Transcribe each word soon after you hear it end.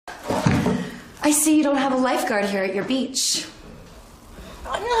I see you don't have a lifeguard here at your beach.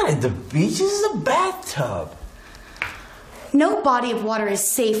 I'm not at the beach. This is a bathtub. No body of water is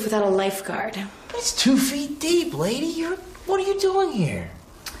safe without a lifeguard. It's 2 feet deep, lady. What are you doing here?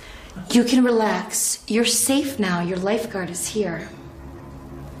 You can relax. You're safe now. Your lifeguard is here.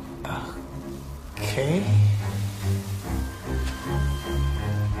 Okay.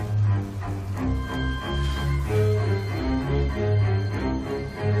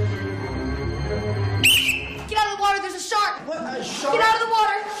 Get out of the water. There's a shark. What? A shark? Get out of the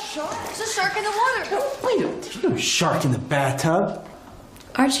water. Shark? There's a shark in the water. Wait a minute. There's no shark in the bathtub.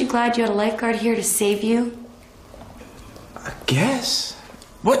 Aren't you glad you had a lifeguard here to save you? I guess.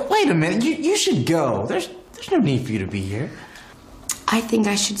 What? Wait a minute. You should go. There's no need for you to be here. I think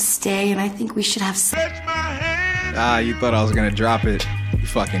I should stay, and I think we should have sex. You thought I was gonna drop it, you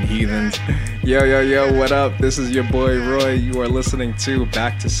fucking heathens. Yo, what up? This is your boy Roy. You are listening to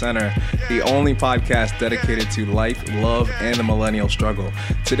Back to Center, the only podcast dedicated to life, love, and the millennial struggle.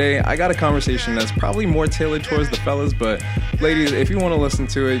 Today, I got a conversation that's probably more tailored towards the fellas, but ladies, if you want to listen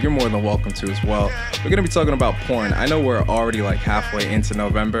to it, you're more than welcome to as well. We're gonna be talking about porn. I know we're already like halfway into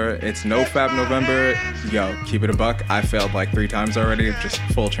November. It's NoFap November. Yo, keep it a buck. I failed like 3 times already, just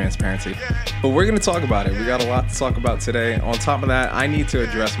full transparency. But we're gonna talk about it. We got a lot to talk about today. On top of that, I need to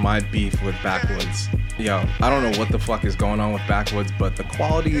address my beef with Backwoods. Yo, I don't know what the fuck is going on with Backwoods, but the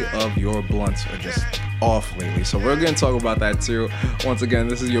quality of your blunts are just off lately. So we're gonna talk about that too. Once again,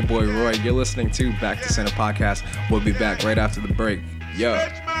 this is your boy Roy. You're listening to Back to Center Podcast. We'll be back right after the break. Yo.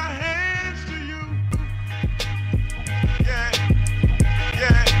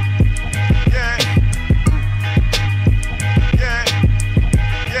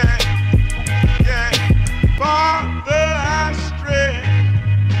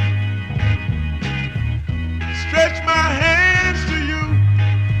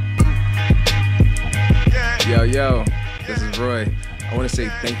 Yo, this is Roy. I want to say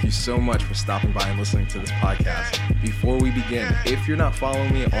thank you so much for stopping by and listening to this podcast. Before we begin, if you're not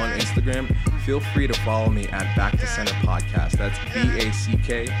following me on Instagram, feel free to follow me at Back to Center Podcast. That's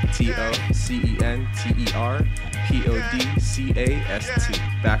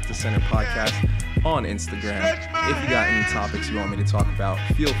BACKTOCENTERPODCAST. Back to Center Podcast on Instagram. If you got any topics you want me to talk about,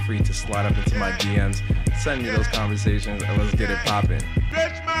 feel free to slide up into my DMs, send me those conversations, and let's get it popping.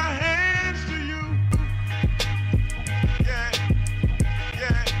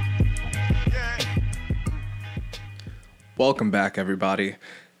 Welcome back, everybody.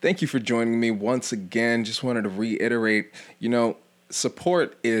 Thank you for joining me once again. Just wanted to reiterate,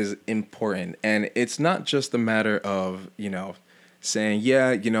 support is important. And it's not just a matter of, saying,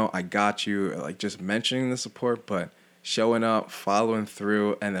 I got you, like just mentioning the support, but showing up, following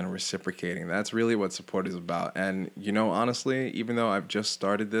through, and then reciprocating. That's really what support is about. And, honestly, even though I've just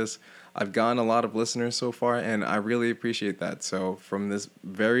started this, I've gotten a lot of listeners so far, and I really appreciate that. So from this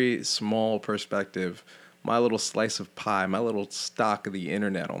very small perspective, my little slice of pie, my little stock of the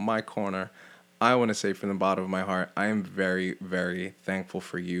internet on my corner, I want to say from the bottom of my heart, I am very, very thankful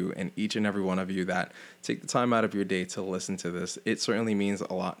for you and each and every one of you that take the time out of your day to listen to this. It certainly means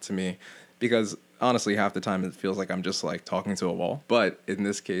a lot to me because honestly, half the time it feels like I'm just like talking to a wall. But in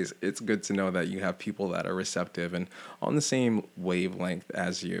this case, it's good to know that you have people that are receptive and on the same wavelength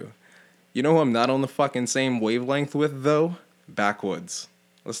as you. You know who I'm not on the fucking same wavelength with though? Backwoods.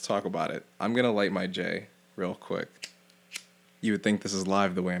 Let's talk about it. I'm going to light my J real quick. You would think this is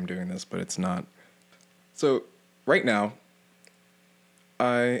live the way I'm doing this, but it's not. So right now,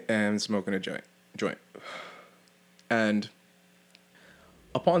 I am smoking a joint. And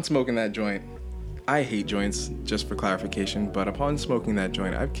upon smoking that joint, I hate joints, just for clarification, but upon smoking that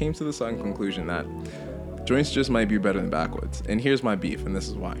joint, I came to the sudden conclusion that joints just might be better than Backwoods. And here's my beef, and this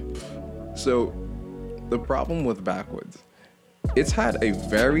is why. So the problem with Backwoods, it's had a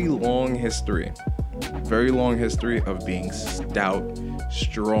very long history of being stout,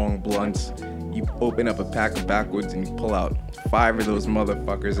 strong blunts. You open up a pack of Backwoods and you pull out 5 of those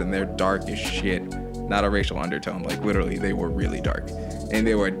motherfuckers and they're dark as shit. Not a racial undertone, like literally they were really dark. And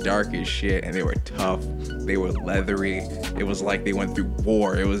they were dark as shit and they were tough. They were leathery. It was like they went through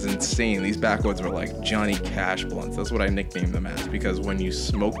war. It was insane. These Backwoods were like Johnny Cash blunts. That's what I nicknamed them as because when you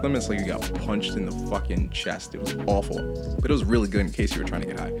smoke them, it's like you got punched in the fucking chest. It was awful. But it was really good in case you were trying to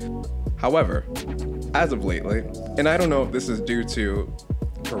get high. However, as of lately, and I don't know if this is due to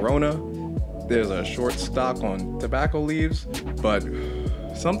Corona, there's a short stock on tobacco leaves, but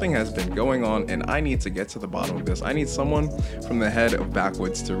something has been going on and I need to get to the bottom of this. I need someone from the head of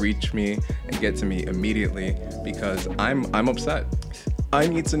Backwoods to reach me and get to me immediately because I'm upset. I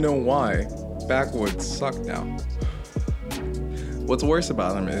need to know why Backwoods suck now. What's worse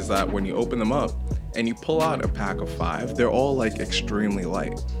about them is that when you open them up and you pull out a pack of 5, they're all like extremely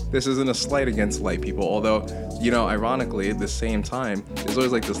light. This isn't a slight against light people, although, ironically, at the same time, there's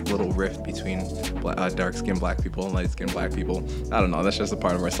always like this little rift between dark-skinned black people and light-skinned black people. I don't know, that's just a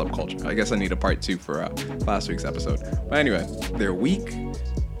part of our subculture. I guess I need a part 2 for last week's episode. But anyway, they're weak,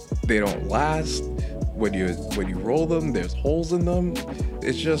 they don't last. When you roll them, there's holes in them.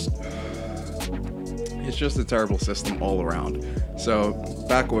 It's just a terrible system all around. So,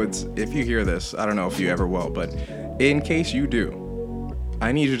 Backwoods, if you hear this, I don't know if you ever will, but in case you do,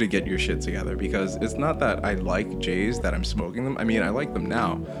 I need you to get your shit together, because it's not that I like J's that I'm smoking them. I mean, I like them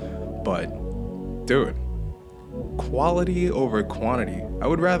now, but dude, quality over quantity. I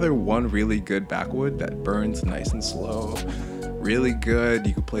would rather one really good backwood that burns nice and slow, really good.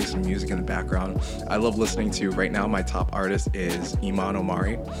 You could play some music in the background. I love listening to, right now, my top artist is Iman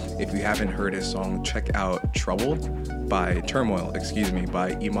Omari. If you haven't heard his song, check out Turmoil by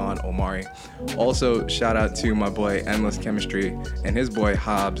Iman Omari. Also, shout out to my boy Endless Chemistry and his boy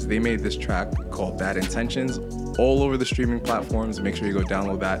Hobbs. They made this track called Bad Intentions all over the streaming platforms. Make sure you go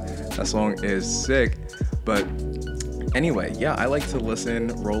download that. That song is sick. But anyway, yeah, I like to listen,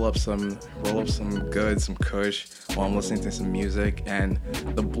 roll up some kush while I'm listening to some music, and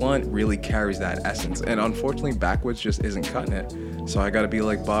the blunt really carries that essence. And unfortunately, Backwoods just isn't cutting it. So I gotta be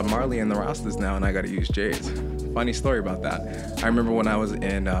like Bob Marley and the Rastas now, and I gotta use J's. Funny story about that. I remember when I was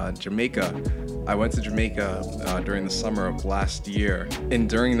in Jamaica. I went to Jamaica during the summer of last year, and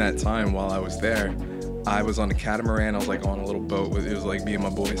during that time while I was there, I was on a catamaran. I was like on a little boat. It was like me and my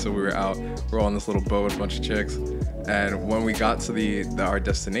boy. So we were on this little boat with a bunch of chicks. And when we got to our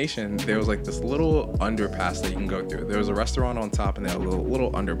destination, there was like this little underpass that you can go through. There was a restaurant on top, and there was a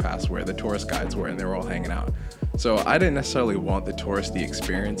little underpass where the tourist guides were, and they were all hanging out. So I didn't necessarily want the touristy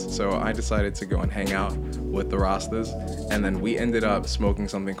experience. So I decided to go and hang out with the Rastas. And then we ended up smoking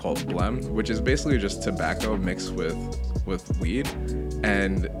something called Blem, which is basically just tobacco mixed with weed.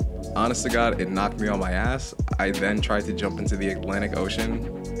 And honest to God, it knocked me on my ass. I then tried to jump into the Atlantic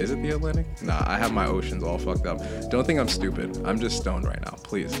Ocean. Is it the Atlantic? Nah, I have my oceans all fucked up. Don't think I'm stupid. I'm just stoned right now,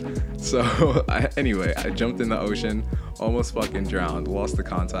 please. So anyway, I jumped in the ocean, almost fucking drowned, lost the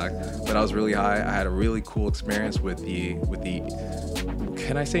contact, but I was really high. I had a really cool experience with the,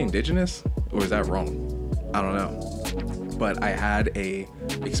 can I say indigenous? Or is that wrong? I don't know. But I had a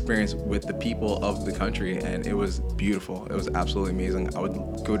experience with the people of the country, and it was beautiful. It was absolutely amazing. I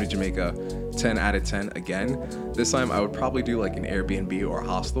would go to Jamaica 10 out of 10 again. This time I would probably do like an Airbnb or a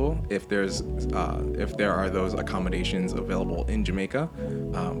hostel if there are those accommodations available in Jamaica.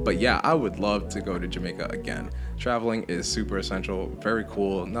 But yeah, I would love to go to Jamaica again. Traveling is super essential, very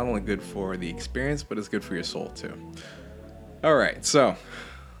cool, not only good for the experience, but it's good for your soul too. All right, so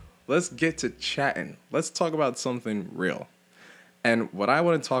let's get to chatting. Let's talk about something real. And what I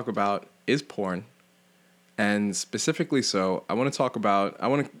want to talk about is porn. And specifically so, I want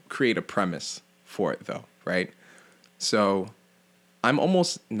to create a premise for it though, right? So I'm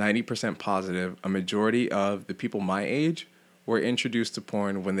almost 90% positive a majority of the people my age were introduced to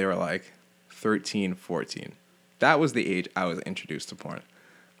porn when they were like 13, 14. That was the age I was introduced to porn.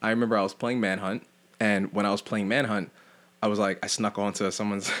 I remember I was playing Manhunt, and when I was playing Manhunt, I was like, I snuck onto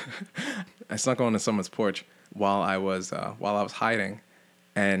someone's porch while I was hiding.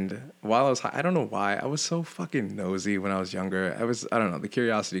 And while I was I don't know why, I was so fucking nosy when I was younger. I don't know, the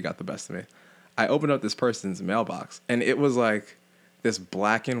curiosity got the best of me. I opened up this person's mailbox, and it was like this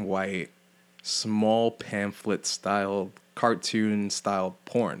black and white, small pamphlet style, cartoon style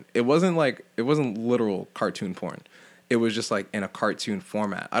porn. It wasn't literal cartoon porn. It was just like in a cartoon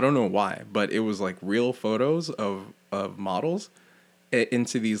format. I don't know why, but it was like real photos of models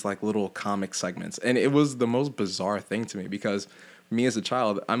into these like little comic segments. And it was the most bizarre thing to me, because me as a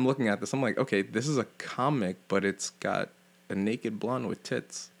child, I'm looking at this, I'm like, okay, this is a comic, but it's got a naked blonde with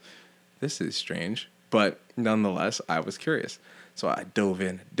tits. This is strange. But nonetheless, I was curious. So I dove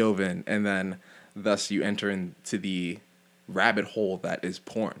in, and then thus you enter into the rabbit hole that is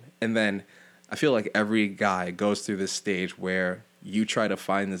porn. And then I feel like every guy goes through this stage where you try to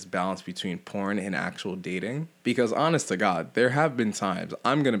find this balance between porn and actual dating. Because honest to God, there have been times,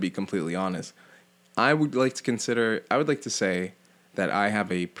 I'm going to be completely honest, I would like to say that I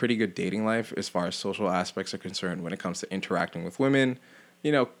have a pretty good dating life as far as social aspects are concerned when it comes to interacting with women,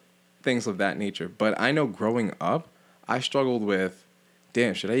 things of that nature. But I know growing up, I struggled with,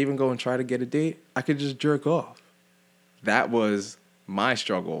 damn, should I even go and try to get a date? I could just jerk off. That was my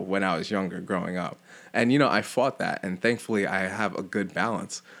struggle when I was younger growing up. And, I fought that, and thankfully I have a good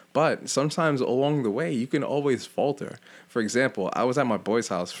balance. But sometimes along the way, you can always falter. For example, I was at my boy's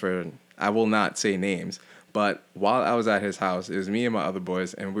house I will not say names, But while I was at his house, it was me and my other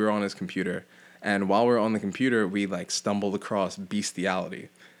boys, and we were on his computer. And while we were on the computer, we like stumbled across bestiality.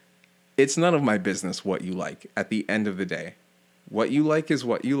 It's none of my business what you like at the end of the day. What you like is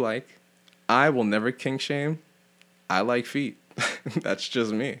what you like. I will never kink shame. I like feet. That's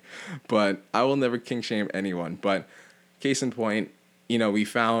just me. But I will never kink shame anyone. But case in point, we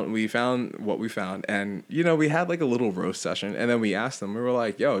found what we found, and we had like a little roast session, and then we asked him, we were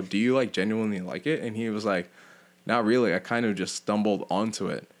like, yo, do you like genuinely like it? And he was like, not really. I kind of just stumbled onto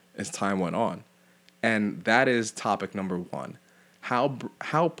it as time went on. And that is topic number 1.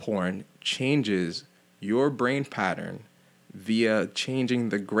 How porn changes your brain pattern via changing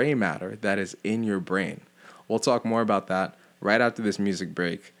the gray matter that is in your brain. We'll talk more about that right after this music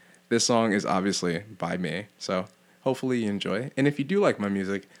break. This song is obviously by me, so hopefully you enjoy. And if you do like my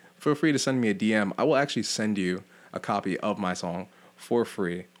music, feel free to send me a DM. I will actually send you a copy of my song for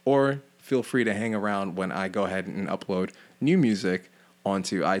free, or feel free to hang around when I go ahead and upload new music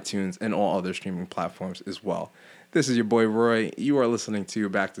onto iTunes and all other streaming platforms as well. This is your boy Roy. You are listening to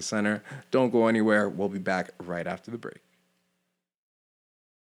Back to Center. Don't go anywhere. We'll be back right after the break.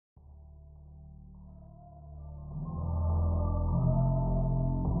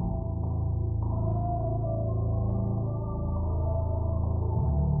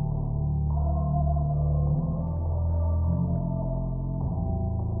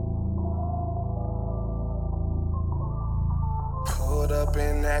 Up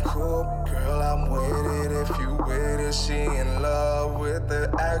in that coupe, girl, I'm with it. If you with it, she in love with the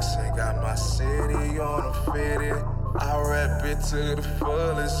accent. Got my city on a fitted. I rap it to the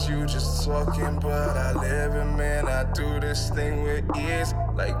fullest. You just talking, but I live it, man. I do this thing with ease,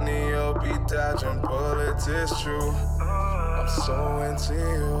 like Neo be dodging bullets. It's true. I'm so into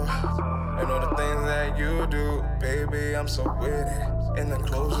you, and all the things that you do, baby. I'm so with it. And the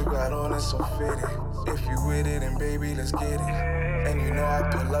clothes you got on is so fitted. If you with it, and baby, let's get it. And you know I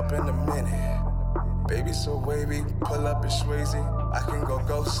pull up in a minute. Baby so wavy, pull up in Swayze. I can go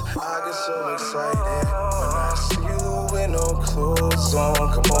ghost. I get so excited when I see you with no clothes on.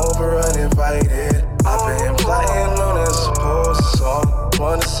 Come over uninvited. I've been plotting on this whole song.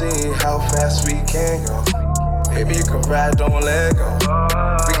 Wanna see how fast we can go. Baby, you can ride, don't let go.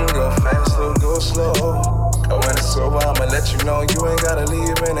 We can go fast or go slow. Oh, when it's over, I'ma let you know. You ain't gotta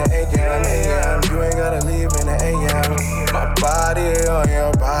leave in the AM. You ain't gotta leave in the AM. My body on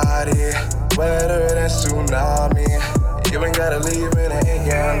your body, wetter than tsunami. You ain't gotta leave in the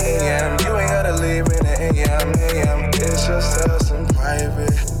AM. You ain't gotta leave in the AM. It's just us in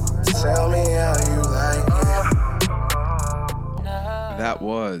private. Tell me how you like it. That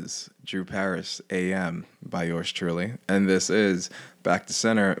was Drew Paris, AM, by yours truly. And this is Back to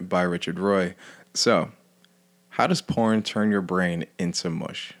Center by Richard Roy. So, how does porn turn your brain into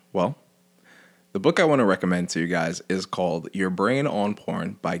mush? Well, the book I want to recommend to you guys is called Your Brain on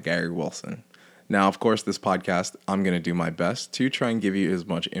Porn by Gary Wilson. Now, of course, this podcast, I'm going to do my best to try and give you as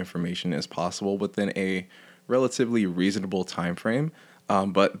much information as possible within a relatively reasonable time frame.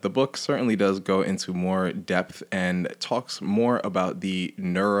 But the book certainly does go into more depth and talks more about the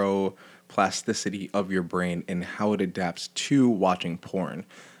neuroplasticity of your brain and how it adapts to watching porn.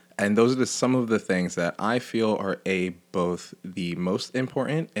 And those are some of the things that I feel are both the most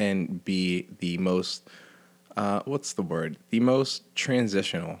important and B, the most, the most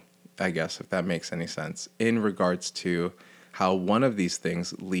transitional, I guess, if that makes any sense, in regards to how one of these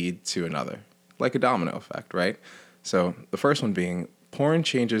things lead to another, like a domino effect, right? So the first one being, porn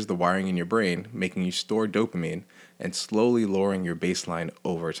changes the wiring in your brain, making you store dopamine and slowly lowering your baseline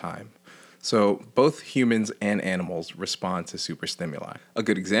over time. So both humans and animals respond to superstimuli. A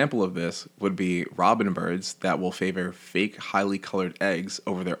good example of this would be robin birds that will favor fake, highly colored eggs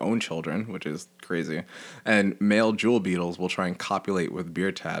over their own children, which is crazy. And male jewel beetles will try and copulate with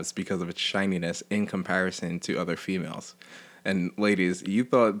beer tabs because of its shininess in comparison to other females. And ladies, you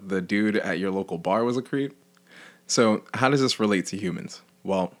thought the dude at your local bar was a creep? So how does this relate to humans?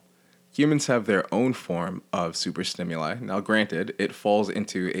 Well, humans have their own form of superstimuli. Now, granted, it falls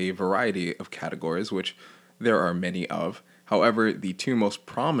into a variety of categories, which there are many of. However, the two most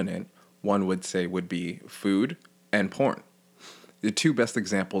prominent, one would say, would be food and porn. The two best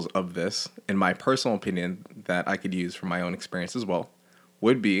examples of this, in my personal opinion, that I could use from my own experience as well,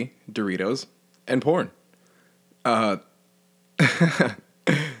 would be Doritos and porn.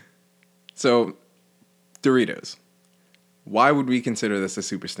 So, Doritos. Why would we consider this a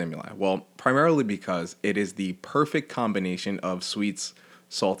superstimuli? Well, primarily because it is the perfect combination of sweets,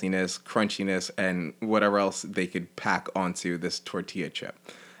 saltiness, crunchiness, and whatever else they could pack onto this tortilla chip.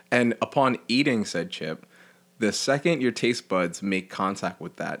 And upon eating said chip, The second your taste buds make contact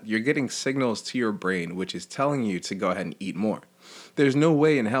with that, you're getting signals to your brain, which is telling you to go ahead and eat more. There's no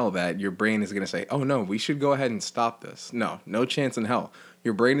way in hell that your brain is going to say, oh no, we should go ahead and stop this. No chance in hell.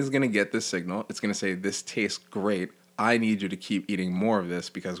 Your brain is going to get this signal. It's going to say, this tastes great. I need you to keep eating more of this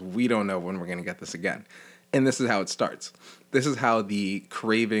because we don't know when we're going to get this again. And this is how it starts. This is how the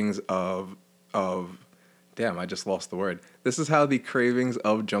cravings of damn, I just lost the word. This is how the cravings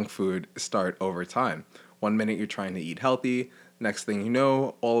of junk food start over time. 1 minute you're trying to eat healthy. Next thing you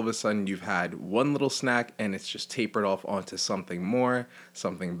know, all of a sudden you've had one little snack and it's just tapered off onto something more,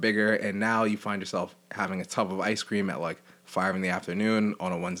 something bigger. And now you find yourself having a tub of ice cream at like 5 in the afternoon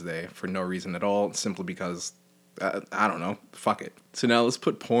on a Wednesday for no reason at all, simply because, I don't know, fuck it. So now let's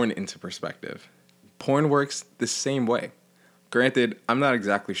put porn into perspective. Porn works the same way. Granted, I'm not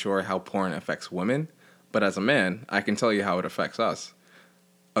exactly sure how porn affects women, but as a man, I can tell you how it affects us.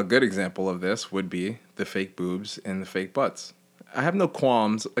 A good example of this would be the fake boobs and the fake butts. I have no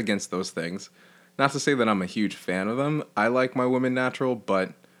qualms against those things. Not to say that I'm a huge fan of them. I like my women natural,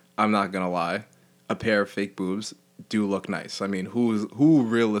 but I'm not gonna lie. A pair of fake boobs do look nice. I mean, who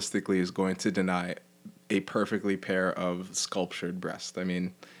realistically is going to deny a perfectly pair of sculptured breasts? I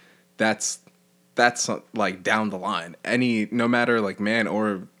mean, that's like down the line. No matter like man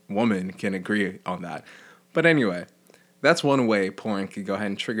or woman can agree on that. But anyway, that's one way porn could go ahead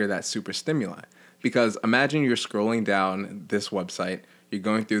and trigger that super stimuli. Because imagine you're scrolling down this website, you're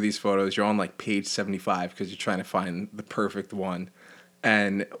going through these photos, you're on like page 75 because you're trying to find the perfect one.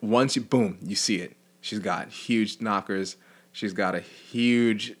 And once you see it. She's got huge knockers. She's got a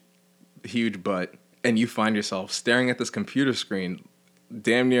huge butt. And you find yourself staring at this computer screen,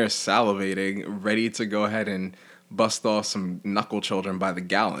 damn near salivating, ready to go ahead and bust off some knuckle children by the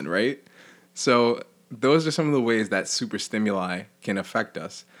gallon, right? So those are some of the ways that super stimuli can affect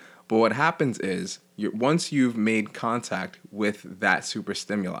us. But what happens is, once you've made contact with that super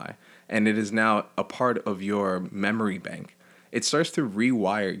stimuli, and it is now a part of your memory bank, it starts to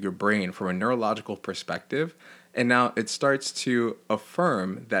rewire your brain from a neurological perspective, and now it starts to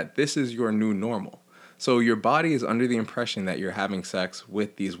affirm that this is your new normal. So your body is under the impression that you're having sex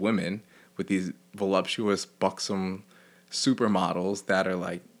with these women, with these voluptuous, buxom supermodels that are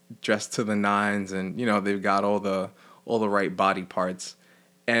like dressed to the nines, and they've got all the right body parts.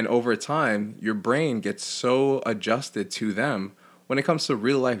 And over time, your brain gets so adjusted to them. When it comes to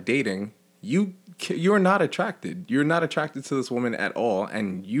real life dating, you're not attracted. You're not attracted to this woman at all,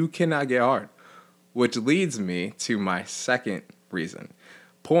 and you cannot get hard. Which leads me to my second reason.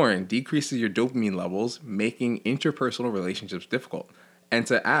 Porn decreases your dopamine levels, making interpersonal relationships difficult. And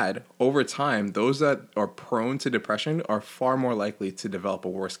to add, over time, those that are prone to depression are far more likely to develop a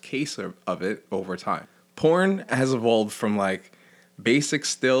worse case of it over time. Porn has evolved from like basic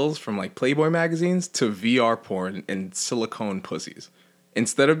stills from like Playboy magazines to VR porn and silicone pussies.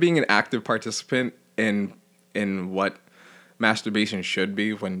 Instead of being an active participant in what masturbation should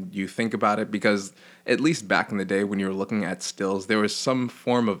be when you think about it, because at least back in the day when you were looking at stills, there was some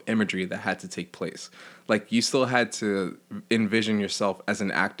form of imagery that had to take place. Like you still had to envision yourself as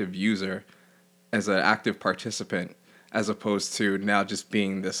an active user, as an active participant, as opposed to now just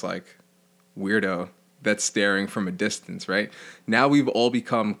being this like weirdo that's staring from a distance, right? Now we've all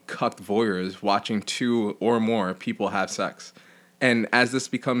become cucked voyeurs watching 2 or more people have sex. And as this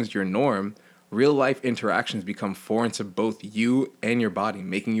becomes your norm, real life interactions become foreign to both you and your body,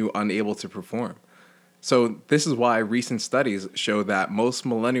 making you unable to perform. So this is why recent studies show that most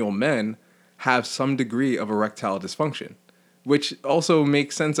millennial men have some degree of erectile dysfunction, which also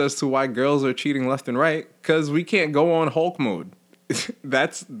makes sense as to why girls are cheating left and right, because we can't go on Hulk mode.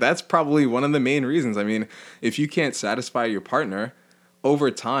 That's probably one of the main reasons. I mean, if you can't satisfy your partner,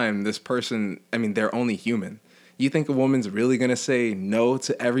 over time, this person, I mean, they're only human. You think a woman's really going to say no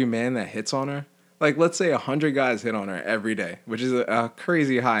to every man that hits on her? Like, let's say 100 guys hit on her every day, which is a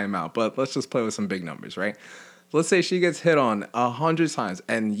crazy high amount, but let's just play with some big numbers, right? Let's say she gets hit on 100 times,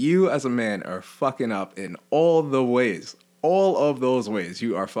 and you as a man are fucking up in all of those ways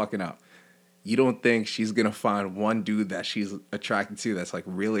you are fucking up. You don't think she's going to find one dude that she's attracted to that's like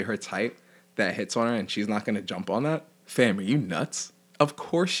really her type that hits on her and she's not going to jump on that? Fam, are you nuts? Of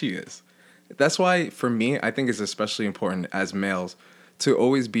course she is. That's why, for me, I think it's especially important as males to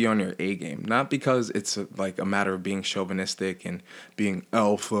always be on your A game. Not because it's like a matter of being chauvinistic and being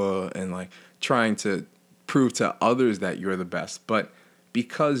alpha and like trying to prove to others that you're the best, but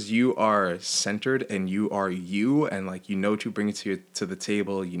because you are centered and you are you, and like you know what you bring to the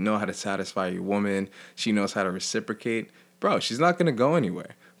table, you know how to satisfy your woman, she knows how to reciprocate, bro, she's not going to go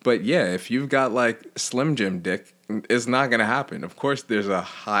anywhere. But yeah, if you've got like Slim Jim dick, it's not going to happen. Of course, there's a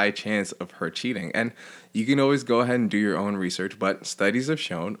high chance of her cheating. And you can always go ahead and do your own research. But studies have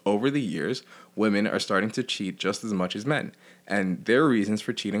shown over the years, women are starting to cheat just as much as men. And their reasons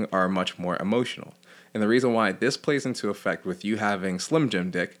for cheating are much more emotional. And the reason why this plays into effect with you having Slim Jim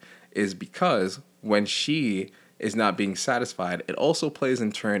dick is because when she is not being satisfied, it also plays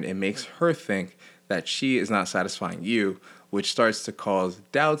in turn, it makes her think that she is not satisfying you, which starts to cause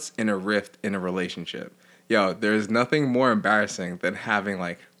doubts and a rift in a relationship. Yo, there's nothing more embarrassing than having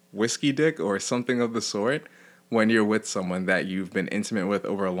like whiskey dick or something of the sort when you're with someone that you've been intimate with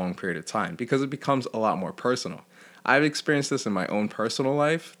over a long period of time, because it becomes a lot more personal. I've experienced this in my own personal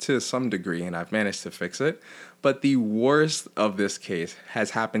life to some degree, and I've managed to fix it. But the worst of this case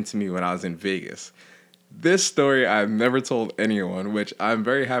has happened to me when I was in Vegas. This story I've never told anyone, which I'm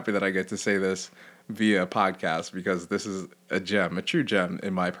very happy that I get to say this via podcast, because this is a gem, a true gem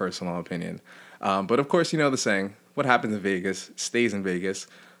in my personal opinion. But of course, you know the saying, what happens in Vegas stays in Vegas.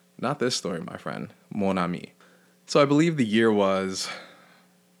 Not this story, my friend. Mon ami. So I believe the year was,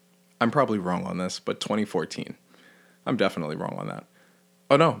 I'm probably wrong on this, but 2014. I'm definitely wrong on that.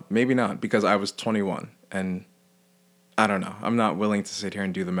 Oh no, maybe not, because I was 21 and I don't know. I'm not willing to sit here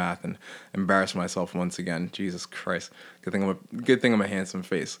and do the math and embarrass myself once again. Jesus Christ. Good thing I'm a handsome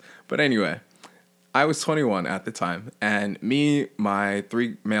face. But anyway, I was 21 at the time, and me, my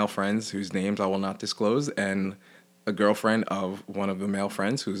 3 male friends whose names I will not disclose, and a girlfriend of one of the male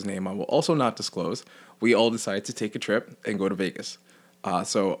friends whose name I will also not disclose, we all decided to take a trip and go to Vegas.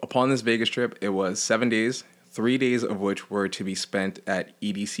 So upon this Vegas trip, it was 7 days, 3 days of which were to be spent at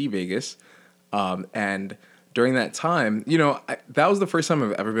EDC Vegas. And during that time, you know, that was the first time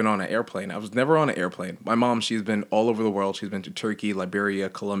I've ever been on an airplane. I was never on an airplane. My mom, she's been all over the world. She's been to Turkey, Liberia,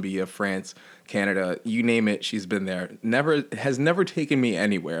 Colombia, France, Canada, you name it, she's been there. Has never taken me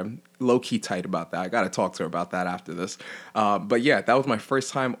anywhere. I'm low-key tight about that. I got to talk to her about that after this. But yeah, that was my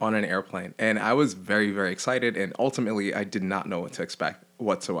first time on an airplane. And I was very, very excited. And ultimately, I did not know what to expect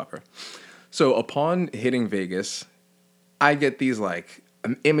whatsoever. So upon hitting Vegas, I get these like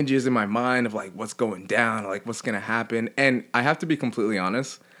images in my mind of like what's going down, like what's going to happen. And I have to be completely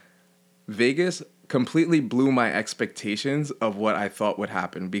honest, Vegas completely blew my expectations of what I thought would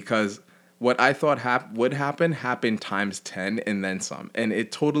happen, because what I thought would happen happened times 10 and then some. And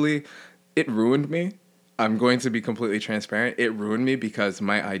it ruined me. I'm going to be completely transparent. It ruined me because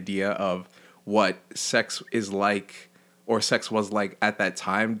my idea of what sex is like, or sex was like at that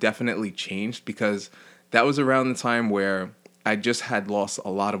time, definitely changed, because that was around the time where I just had lost a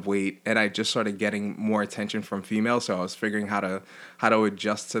lot of weight and I just started getting more attention from females. So I was figuring how to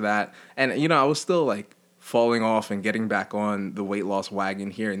adjust to that. And, you know, I was still like falling off and getting back on the weight loss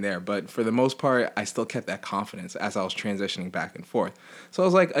wagon here and there. But for the most part, I still kept that confidence as I was transitioning back and forth. So I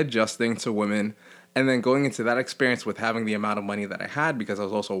was like adjusting to women, and then going into that experience with having the amount of money that I had, because I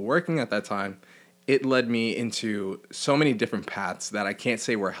was also working at that time, it led me into so many different paths that I can't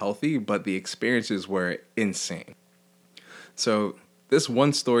say were healthy, but the experiences were insane. So this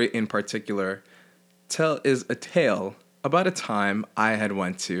one story in particular is a tale about a time I had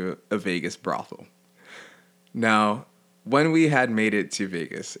went to a Vegas brothel. Now, when we had made it to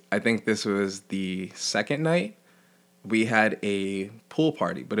Vegas, I think this was the second night, we had a pool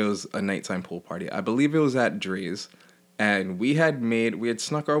party, but it was a nighttime pool party. I believe it was at Dre's, and we had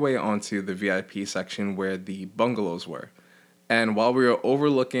snuck our way onto the VIP section where the bungalows were. And while we were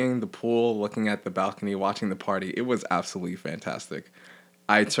overlooking the pool, looking at the balcony, watching the party, it was absolutely fantastic.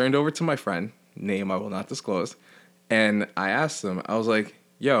 I turned over to my friend, name I will not disclose, and I asked him, I was like,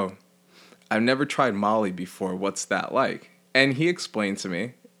 yo, I've never tried Molly before. What's that like? And he explained to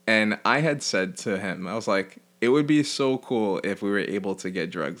me, and I had said to him, I was like, it would be so cool if we were able to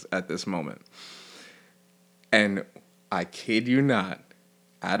get drugs at this moment. And I kid you not,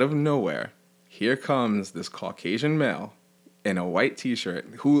 out of nowhere, here comes this Caucasian male in a white t-shirt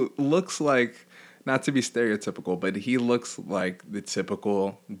who looks like, not to be stereotypical, but he looks like the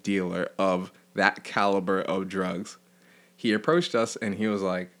typical dealer of that caliber of drugs. He approached us and he was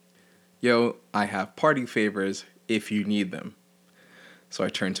like, yo, I have party favors if you need them. So I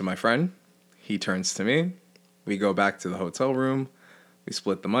turned to my friend. He turns to me. We go back to the hotel room. We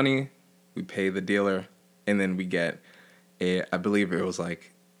split the money. We pay the dealer. And then we get I believe it was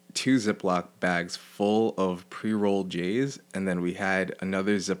like 2 Ziploc bags full of pre-rolled J's, and then we had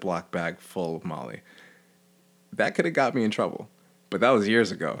another Ziploc bag full of Molly. That could have got me in trouble, but that was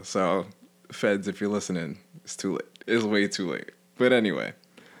years ago. So, feds, if you're listening, it's too late. It's way too late. But anyway,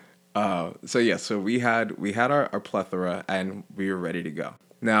 so we had our plethora, and we were ready to go.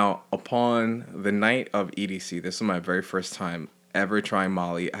 Now, upon the night of EDC, this was my very first time ever trying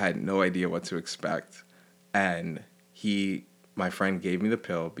Molly. I had no idea what to expect. And my friend gave me the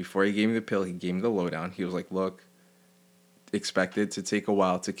pill. Before he gave me the pill, he gave me the lowdown. He was like, look, expect it to take a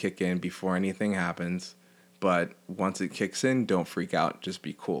while to kick in before anything happens. But once it kicks in, don't freak out. Just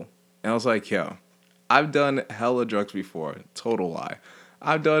be cool. And I was like, yo, I've done hella drugs before. Total lie.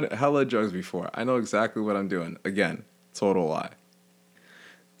 I've done hella drugs before. I know exactly what I'm doing. Again, total lie.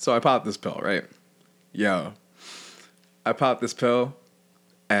 So I popped this pill, right? Yo, I popped this pill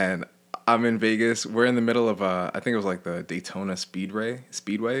and I'm in Vegas. We're in the middle of I think it was like the Daytona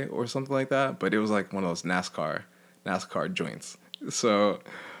Speedway or something like that. But it was like one of those NASCAR joints. So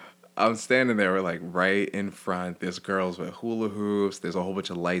I'm standing there, like right in front. There's girls with hula hoops. There's a whole bunch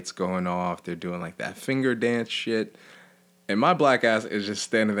of lights going off. They're doing like that finger dance shit. And my black ass is just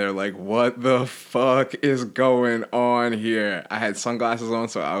standing there like, what the fuck is going on here? I had sunglasses on,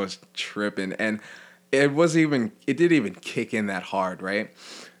 so I was tripping. And it didn't even kick in that hard, right?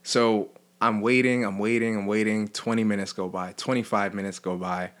 So I'm waiting. 20 minutes go by, 25 minutes go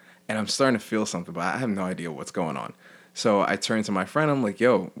by, and I'm starting to feel something, but I have no idea what's going on. So I turn to my friend. I'm like,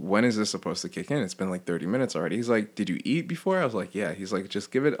 yo, when is this supposed to kick in? It's been like 30 minutes already. He's like, did you eat before? I was like, yeah. He's like, just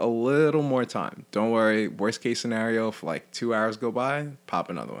give it a little more time. Don't worry. Worst case scenario, if like 2 hours go by, pop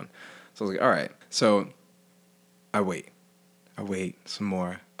another one. So I was like, all right. So I wait some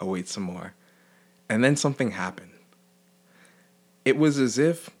more. And then something happened. It was as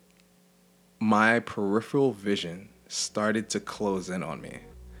if my peripheral vision started to close in on me.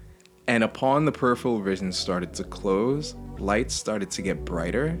 And upon the peripheral vision started to close, lights started to get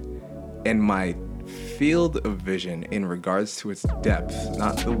brighter, and my field of vision in regards to its depth,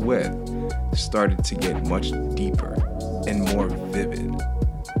 not the width, started to get much deeper and more vivid.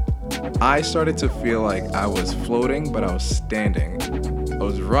 I started to feel like I was floating, but I was standing. I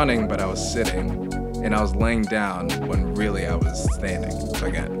was running, but I was sitting. And I was laying down when really I was standing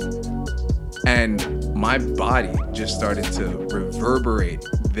again. And my body just started to reverberate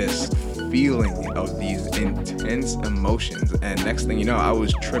this feeling of these intense emotions. And next thing you know, I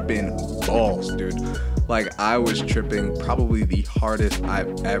was tripping balls, dude. Like, I was tripping probably the hardest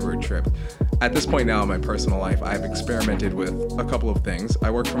I've ever tripped. At this point now in my personal life, I've experimented with a couple of things.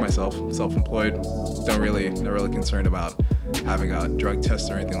 I work for myself, self-employed. Not really concerned about having a drug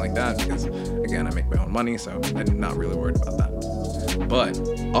test or anything like that because, again, I make my own money, so I'm not really worried about that. But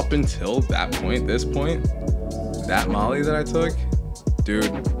up until this point, that Molly that I took,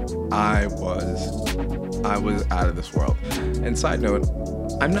 dude, I was out of this world. And side note,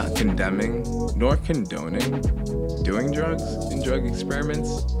 I'm not condemning nor condoning doing drugs and drug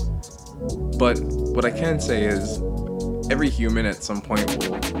experiments, but what I can say is every human at some point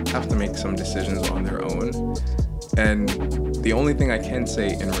will have to make some decisions on their own. And the only thing I can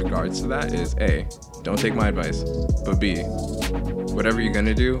say in regards to that is A, don't take my advice, but B, whatever you're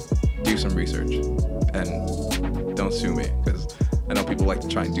gonna do some research and don't sue me, because I know people like to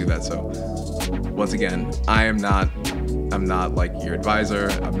try and do that. So once again, I'm not like your advisor.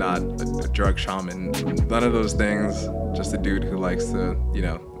 I'm not a drug shaman, none of those things. Just a dude who likes to,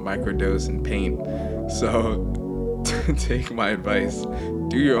 microdose and paint. So take my advice,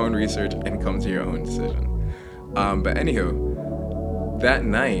 do your own research, and come to your own decision. But anywho, that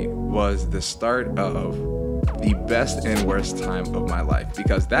night was the start of the best and worst time of my life,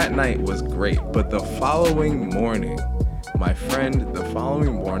 because that night was great, but the following morning, my friend,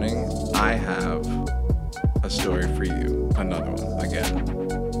 I have a story for you. Another one.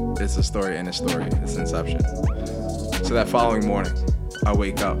 Again, it's a story and a story. It's Inception. So that following morning, I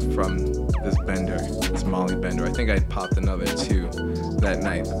wake up from this Molly bender. I think I popped another 2 that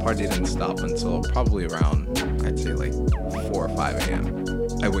night. The party didn't stop until probably around, I'd say like 4 or 5 a.m.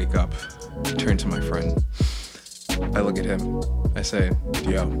 I wake up, turn to my friend. I look at him. I say,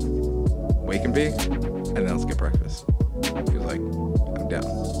 yo, wake and bake, and then let's get breakfast. He was like, I'm down.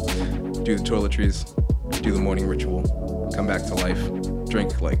 Do the toiletries, do the morning ritual, come back to life,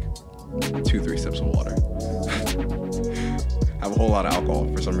 drink like 2-3 sips of water. Have a whole lot of alcohol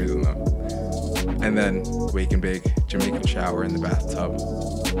for some reason though. And then wake and bake, Jamaican shower in the bathtub.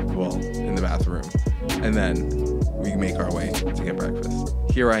 Well, in the bathroom. And then we make our way to get breakfast.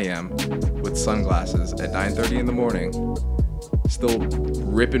 Here I am with sunglasses at 9:30 in the morning, still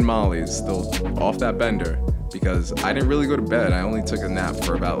ripping mollies, still off that bender, because I didn't really go to bed. I only took a nap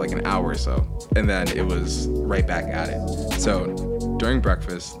for about like an hour or so. And then it was right back at it. So during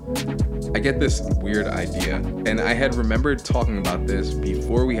breakfast, I get this weird idea. And I had remembered talking about this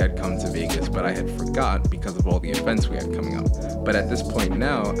before we had come to Vegas, but I had forgot because of all the events we had coming up. But at this point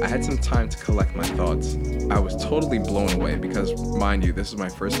now, I had some time to collect my thoughts. I was totally blown away because, mind you, this is my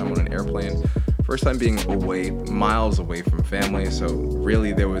first time on an airplane. First time being away, miles away from family. So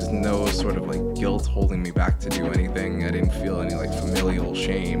really there was no sort of like guilt holding me back to do anything. I didn't feel any like familial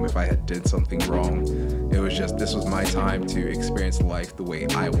shame if I had did something wrong. It was just, this was my time to experience life the way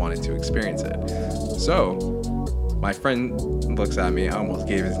I wanted to experience it. So my friend looks at me. I almost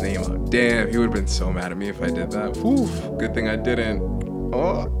gave his name out. Damn, he would have been so mad at me if I did that. Whew, good thing I didn't.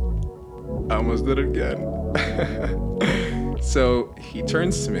 Oh, I almost did it again. So he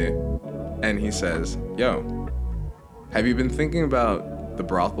turns to me and he says, yo, have you been thinking about the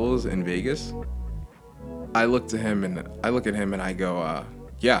brothels in Vegas? I look at him and I go,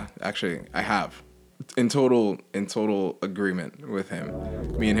 yeah, actually, I have. In total agreement with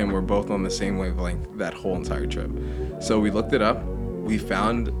him. Me and him were both on the same wavelength that whole entire trip. So we looked it up. We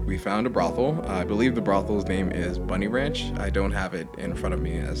found a brothel. I believe the brothel's name is Bunny Ranch. I don't have it in front of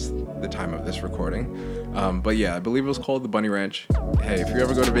me as the time of this recording. But yeah, I believe it was called the Bunny Ranch. Hey, if you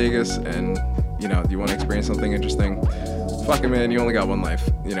ever go to Vegas and, you know, you want to experience something interesting, fuck it, man, you only got one life,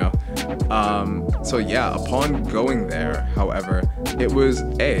 you know? So yeah, upon going there, however, it was,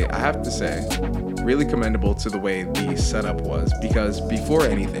 I have to say, really commendable to the way the setup was, because before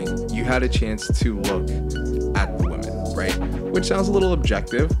anything, you had a chance to look at the women, right? Which sounds a little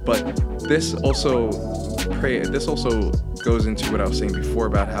objective, but this also goes into what I was saying before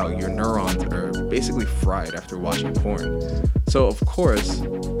about how your neurons are basically fried after watching porn. So of course,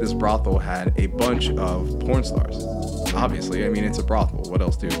 this brothel had a bunch of porn stars. Obviously, I mean, it's a brothel. What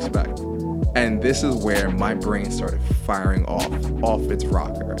else do you expect? And this is where my brain started firing off its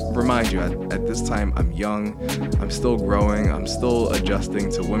rocker. Remind you, at this time, I'm young, I'm still growing, I'm still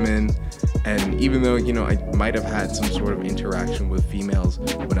adjusting to women. And even though, you know, I might have had some sort of interaction with females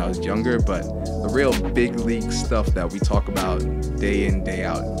when I was younger, but the real big league stuff that we talk about day in, day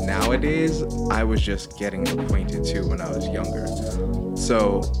out nowadays, I was just getting acquainted to when I was younger.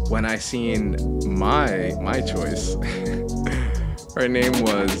 So when I seen my choice, her name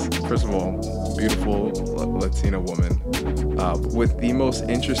was, first of all, beautiful Latina woman with the most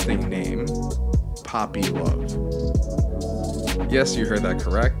interesting name, Poppy Love. Yes, you heard that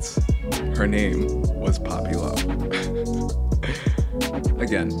correct. Her name was Poppy Love.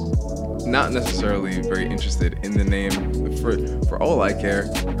 Again, not necessarily very interested in the name. For all I care,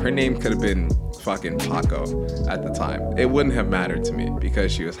 her name could have been fucking Paco at the time. It wouldn't have mattered to me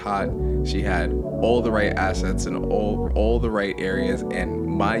because she was hot. She had all the right assets in all the right areas, and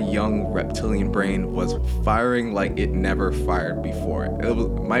my young reptilian brain was firing like it never fired before.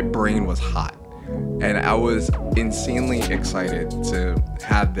 My brain was hot, and I was insanely excited to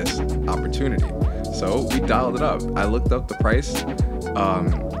have this opportunity. So we dialed it up. I looked up the price.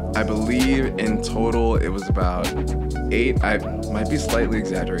 I believe in total it was about 8. I might be slightly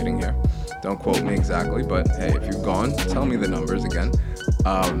exaggerating here. Don't quote me exactly, but hey, if you've gone, tell me the numbers again.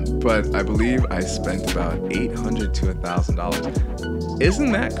 But I believe I spent about $800 to $1,000.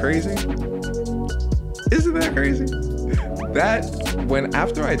 Isn't that crazy? Isn't that crazy?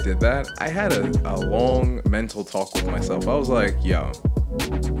 After I did that, I had a long mental talk with myself. I was like, yo,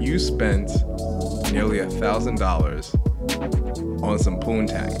 you spent nearly $1,000 on some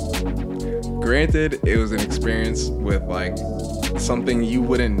poontang. Granted, it was an experience with like something you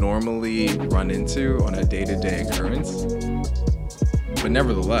wouldn't normally run into on a day-to-day occurrence. But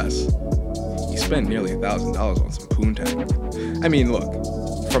nevertheless, you spent nearly $1,000 on some poontang. I mean, look,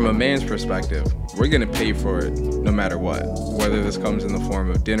 from a man's perspective, we're gonna pay for it no matter what. Whether this comes in the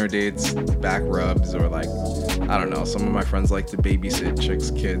form of dinner dates, back rubs, or like, I don't know, some of my friends like to babysit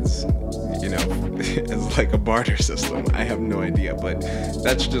chicks' kids, you know, as like a barter system. I have no idea, but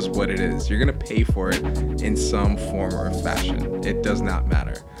that's just what it is. You're gonna pay for it in some form or fashion. It does not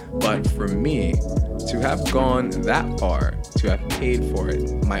matter. But for me, to have gone that far, to have paid for it,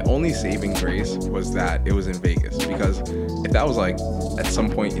 my only saving grace was that it was in Vegas. Because if that was like at some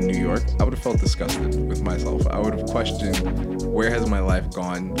point in New York, I would have felt disgusted with myself. I would have questioned, where has my life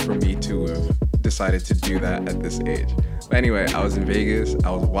gone for me to have decided to do that at this age? But anyway, I was in Vegas,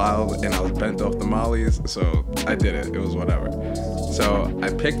 I was wild, and I was bent off the mollies, so I did it. It was whatever. So I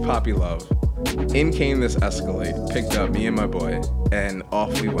picked Poppy Love. In came this Escalade, picked up me and my boy, and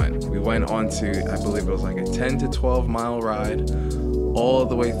off we went. We went on to, I believe it was like a 10 to 12 mile ride, all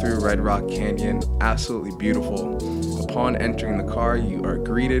the way through Red Rock Canyon. Absolutely beautiful. Upon entering the car, you are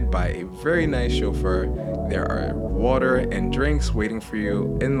greeted by a very nice chauffeur. There are water and drinks waiting for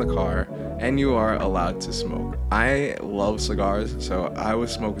you in the car, and you are allowed to smoke. I love cigars, so I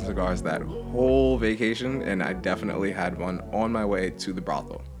was smoking cigars that whole vacation, and I definitely had one on my way to the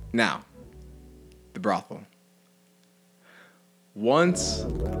brothel. Now, the brothel. Once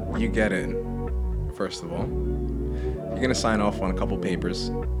you get in, first of all, you're gonna sign off on a couple papers.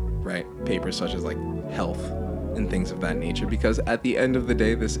 right? Papers such as like health and things of that nature, because at the end of the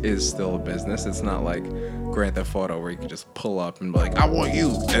day, this is still a business. It's not like Grand Theft Auto where you can just pull up and be like, I want you,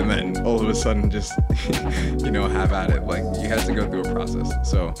 and then all of a sudden just have at it. Like, you had to go through a process.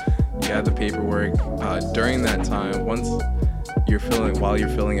 So you had the paperwork. During that time, while you're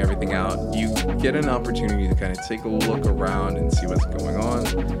filling everything out, you get an opportunity to kind of take a look around and see what's going on.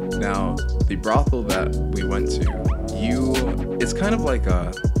 Now, the brothel that we went to, it's kind of like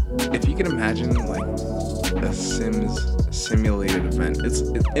if you can imagine like a Sims simulated event.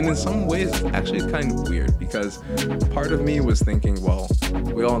 And in some ways, it's actually kind of weird, because part of me was thinking, well,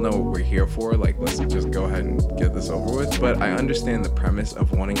 we all know what we're here for. Like, let's just go ahead and get this over with. But I understand the premise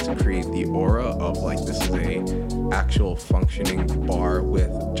of wanting to create the aura of like, this is a actual functioning bar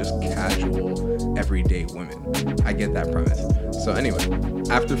with just casual, everyday women. I get that premise. So anyway,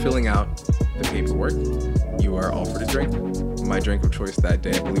 after filling out the paperwork, you are offered a drink. My drink of choice that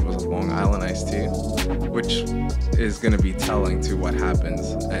day, I believe, was a Long Island iced tea, which is going to be telling to what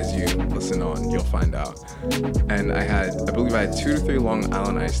happens as you listen on. You'll find out. And I believe I had 2 to 3 Long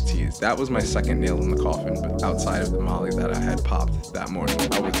Island iced teas. That was my second nail in the coffin, but outside of the Molly that I had popped that morning.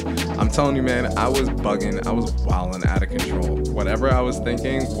 I'm telling you, man, I was bugging. I was wilding out of control. Whatever I was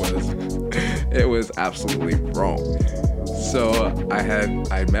thinking it was absolutely wrong. So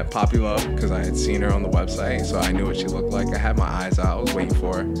I met Poppy Love because I had seen her on the website, so I knew what she looked like. I had my eyes out, I was waiting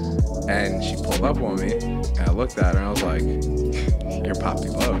for her, and she pulled up on me, and I looked at her and I was like, "You're Poppy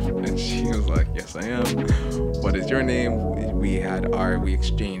Love," and she was like, "Yes, I am. What is your name?" We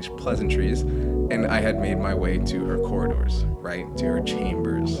exchanged pleasantries, and I had made my way to her corridors, right, to her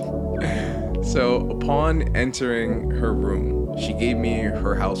chambers. So upon entering her room, she gave me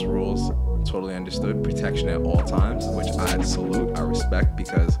her house rules. Totally understood. Protection at all times, which I salute, I respect,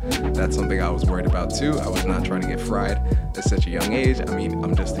 because that's something I was worried about too. I was not trying to get fried at such a young age. I mean,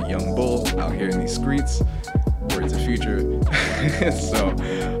 I'm just a young bull out here in these streets. Words of Future. So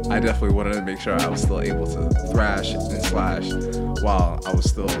I definitely wanted to make sure I was still able to thrash and slash while I was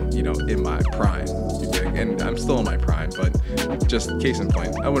still, in my prime. You dig? And I'm still in my prime, but just case in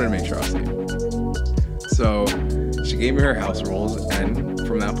point, I wanted to make sure I was safe. So she gave me her house rules, and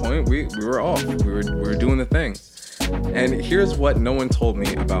from that point, we were off. We were doing the thing. And here's what no one told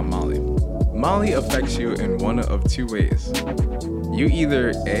me about Molly. Molly affects you in one of 2 ways. You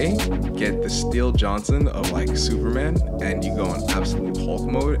either A, get the Steel Johnson of like Superman, and you go on absolute Hulk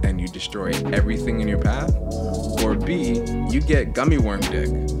mode and you destroy everything in your path, or B, you get gummy worm dick.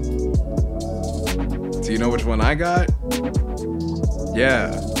 Do you know which one I got?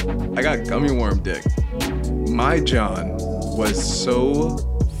 Yeah, I got gummy worm dick. My John was so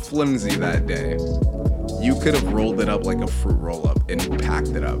flimsy that day, you could have rolled it up like a fruit roll-up and packed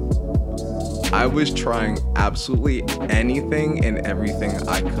it up. I was trying absolutely anything and everything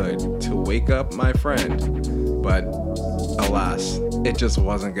I could to wake up my friend, but alas, it just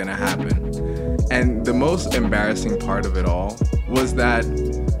wasn't gonna happen. And the most embarrassing part of it all was that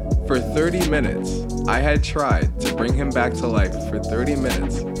for 30 minutes, I had tried to bring him back to life for 30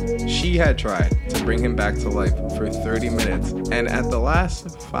 minutes. She had tried to bring him back to life for 30 minutes. And at the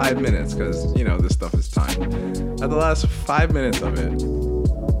last 5 minutes, because, this stuff is timed, at the last 5 minutes of it,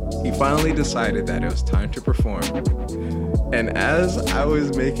 he finally decided that it was time to perform. And as I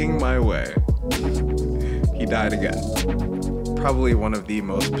was making my way, he died again. Probably one of the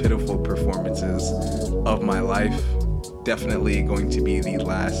most pitiful performances of my life. Definitely going to be the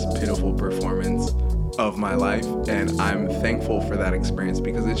last pitiful performance of my life, and I'm thankful for that experience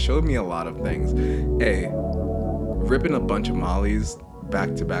because it showed me a lot of things. Ripping a bunch of mollies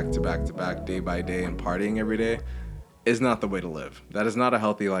back to back to back to back, day by day, and partying every day is not the way to live. That is not a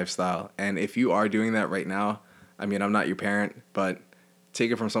healthy lifestyle, and if you are doing that right now, I mean, I'm not your parent, but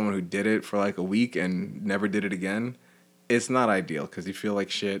take it from someone who did it for like a week and never did it again. It's not ideal because you feel like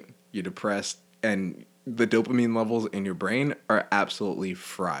shit, you're depressed, and the dopamine levels in your brain are absolutely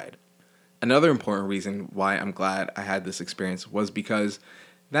fried. Another important reason why I'm glad I had this experience was because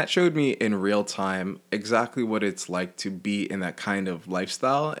that showed me in real time exactly what it's like to be in that kind of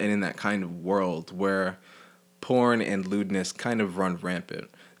lifestyle and in that kind of world where porn and lewdness kind of run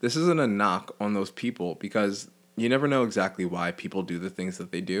rampant. This isn't a knock on those people because you never know exactly why people do the things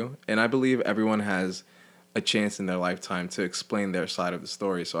that they do. And I believe everyone has a chance in their lifetime to explain their side of the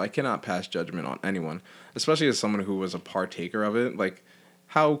story. So I cannot pass judgment on anyone, especially as someone who was a partaker of it. Like,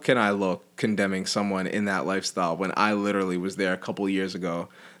 how can I look condemning someone in that lifestyle when I literally was there a couple years ago,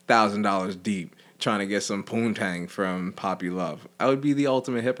 $1,000 deep, trying to get some poontang from Poppy Love? I would be the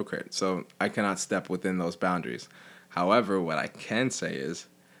ultimate hypocrite, so I cannot step within those boundaries. However, what I can say is,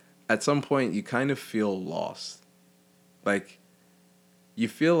 at some point, you kind of feel lost. Like, you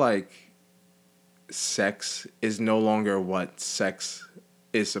feel like sex is no longer what sex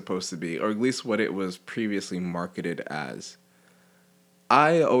is supposed to be, or at least what it was previously marketed as.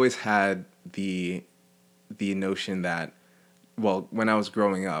 I always had the notion that, well, when I was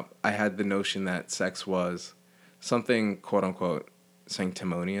growing up, I had the notion that sex was something quote unquote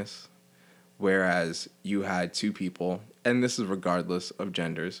sanctimonious, whereas you had two people, and this is regardless of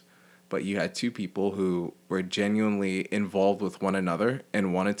genders, but you had two people who were genuinely involved with one another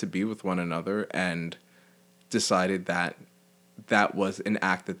and wanted to be with one another and decided that that was an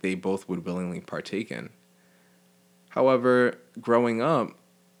act that they both would willingly partake in. However, growing up,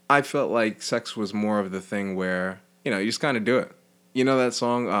 I felt like sex was more of the thing where, you just kind of do it. You know that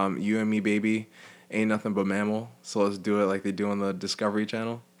song, You and Me Baby, Ain't Nothing But Mammal, so let's do it like they do on the Discovery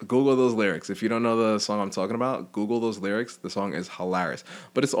Channel? Google those lyrics. If you don't know the song I'm talking about, Google those lyrics. The song is hilarious.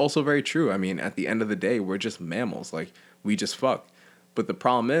 But it's also very true. I mean, at the end of the day, we're just mammals. Like, we just fuck. But the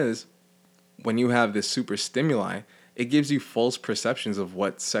problem is, when you have this super stimuli, it gives you false perceptions of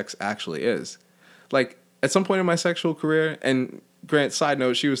what sex actually is. Like, at some point in my sexual career, and Grant, side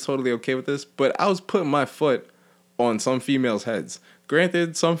note, she was totally okay with this, but I was putting my foot on some females' heads.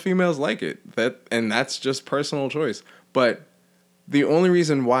 Granted, some females like it, and that's just personal choice. But the only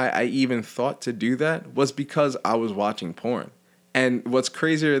reason why I even thought to do that was because I was watching porn. And what's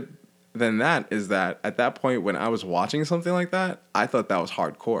crazier than that is that at that point when I was watching something like that, I thought that was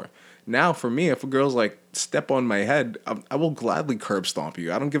hardcore. Now, for me, if a girl's like, step on my head, I will gladly curb stomp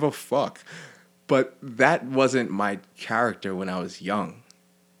you. I don't give a fuck. But that wasn't my character when I was young.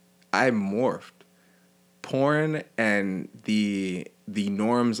 I morphed. Porn and the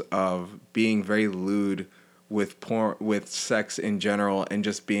norms of being very lewd with porn, with sex in general, and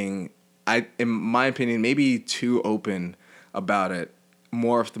just being, in my opinion, maybe too open about it,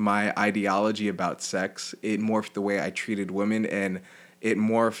 morphed my ideology about sex. It morphed the way I treated women, and it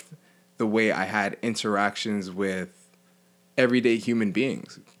morphed the way I had interactions with everyday human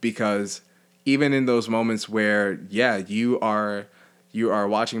beings. Because even in those moments where, yeah, you are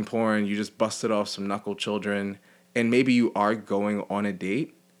watching porn, you just busted off some knuckle children, and maybe you are going on a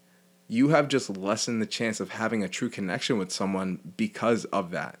date, you have just lessened the chance of having a true connection with someone because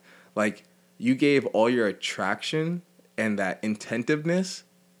of that. Like, you gave all your attraction and that intentiveness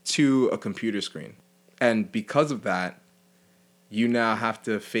to a computer screen. And because of that, you now have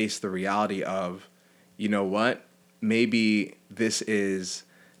to face the reality of, you know what? Maybe this is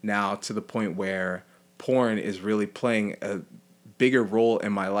now to the point where porn is really playing a bigger role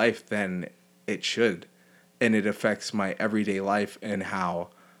in my life than it should. And it affects my everyday life and how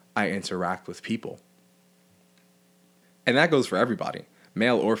I interact with people. And that goes for everybody,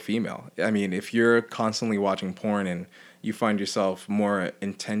 male or female. I mean, if you're constantly watching porn and you find yourself more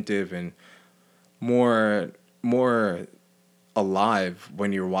attentive and more alive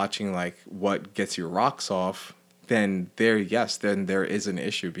when you're watching like what gets your rocks off, then there is an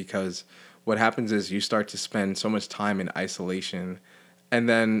issue, because what happens is you start to spend so much time in isolation. And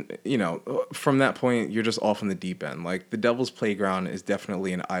then, from that point, you're just off in the deep end. Like, the devil's playground is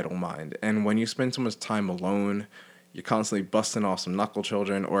definitely an idle mind. And when you spend so much time alone, you're constantly busting off some knuckle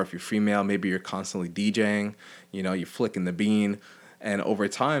children. Or if you're female, maybe you're constantly DJing, you're flicking the bean. And over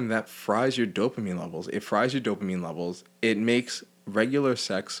time, that fries your dopamine levels. It makes regular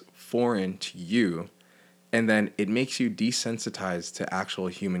sex foreign to you. And then it makes you desensitized to actual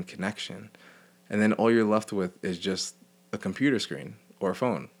human connection. And then all you're left with is just a computer screen, or a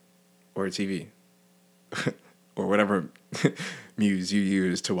phone, or a TV, or whatever muse you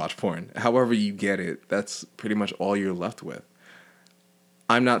use to watch porn. However you get it, that's pretty much all you're left with.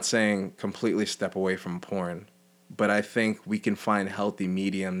 I'm not saying completely step away from porn, but I think we can find healthy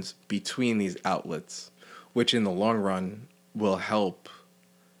mediums between these outlets, which in the long run will help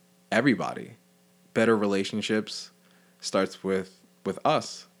everybody. Better relationships starts with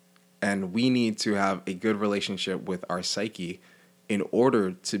us. And we need to have a good relationship with our psyche in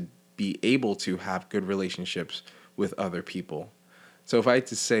order to be able to have good relationships with other people. So if I had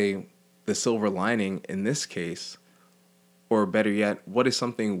to say the silver lining in this case, or better yet, what is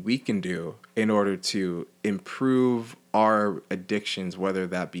something we can do in order to improve our addictions, whether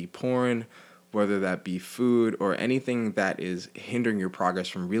that be porn, whether that be food, or anything that is hindering your progress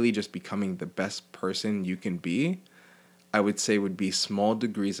from really just becoming the best person you can be, I would say would be small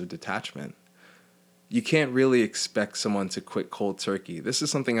degrees of detachment. You can't really expect someone to quit cold turkey. This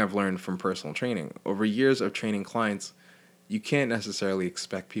is something I've learned from personal training. Over years of training clients, you can't necessarily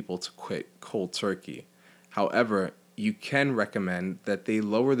expect people to quit cold turkey. However, you can recommend that they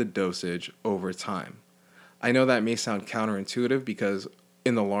lower the dosage over time. I know that may sound counterintuitive because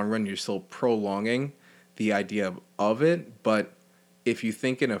in the long run, you're still prolonging the idea of it, but if you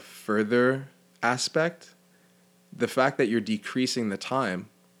think in a further aspect, the fact that you're decreasing the time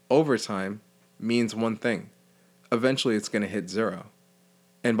over time means one thing. Eventually, it's going to hit zero.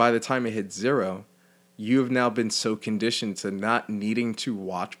 And by the time it hits zero, you've now been so conditioned to not needing to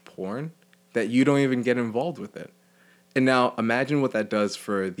watch porn that you don't even get involved with it. And now imagine what that does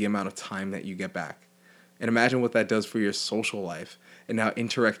for the amount of time that you get back. And imagine what that does for your social life and now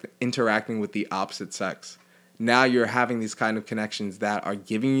interacting with the opposite sex. Now you're having these kind of connections that are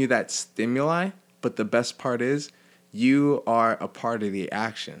giving you that stimuli, but the best part is you are a part of the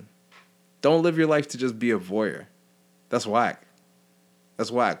action. Don't live your life to just be a voyeur. That's whack.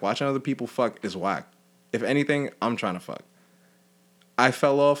 That's whack. Watching other people fuck is whack. If anything, I'm trying to fuck. I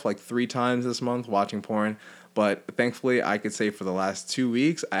fell off like 3 times this month watching porn, but thankfully I could say for the last 2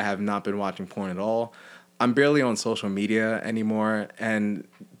 weeks, I have not been watching porn at all. I'm barely on social media anymore, and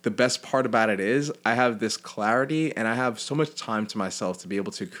the best part about it is I have this clarity and I have so much time to myself to be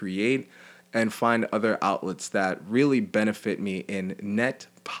able to create and find other outlets that really benefit me in net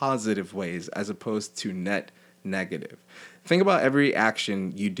positive ways as opposed to net negative. Think about every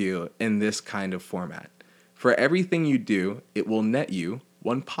action you do in this kind of format. For everything you do, it will net you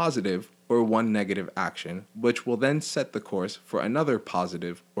one positive or one negative action, which will then set the course for another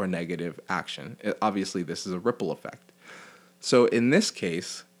positive or negative action. Obviously, this is a ripple effect. So in this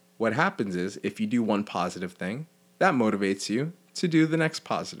case, what happens is if you do one positive thing, that motivates you to do the next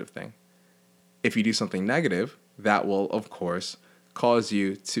positive thing. If you do something negative, that will, of course, cause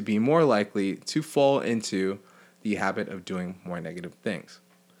you to be more likely to fall into the habit of doing more negative things.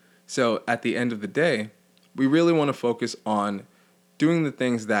 So at the end of the day, we really want to focus on doing the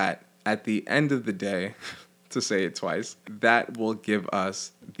things that at the end of the day, to say it twice, that will give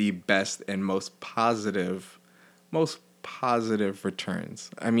us the best and most positive returns.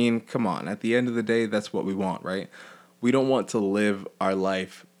 I mean, come on. At the end of the day, that's what we want, right? We don't want to live our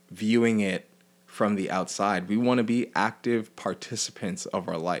life viewing it from the outside. We want to be active participants of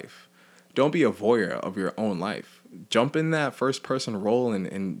our life. Don't be a voyeur of your own life. Jump in that first person role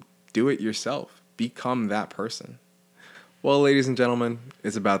and do it yourself. Become that person. Well, ladies and gentlemen,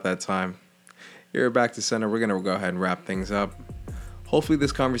 it's about that time. Here at Back to Center, we're going to go ahead and wrap things up. Hopefully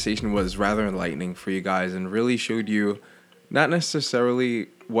this conversation was rather enlightening for you guys and really showed you not necessarily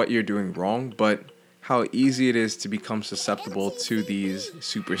what you're doing wrong, but how easy it is to become susceptible to these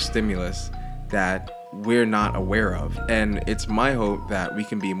super stimulus that we're not aware of. And it's my hope that we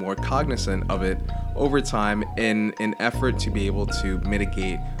can be more cognizant of it over time in an effort to be able to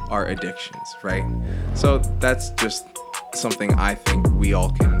mitigate our addictions, right? So that's just something I think we all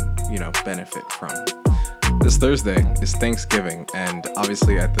can, benefit from. This Thursday is Thanksgiving, and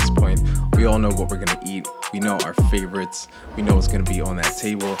obviously at this point, we all know what we're gonna eat. We know our favorites. We know what's gonna be on that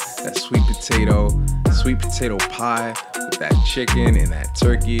table. That sweet potato pie with that chicken and that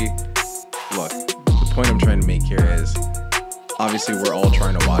turkey. Look, the point I'm trying to make here is, obviously we're all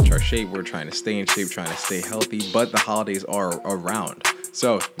trying to watch our shape. We're trying to stay in shape, trying to stay healthy, but the holidays are around.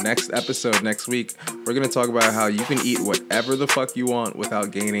 So next episode, next week, we're going to talk about how you can eat whatever the fuck you want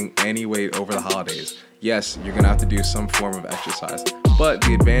without gaining any weight over the holidays. Yes, you're going to have to do some form of exercise, but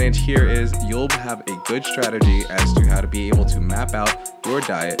the advantage here is you'll have a good strategy as to how to be able to map out your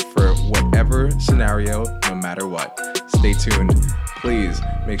diet for whatever scenario, no matter what. Stay tuned. Please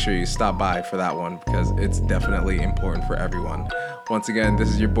make sure you stop by for that one because it's definitely important for everyone. Once again, this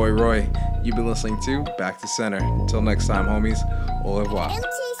is your boy Roy. You've been listening to Back to Center. Until next time, homies, au revoir.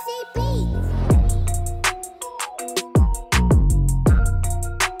 MTCB.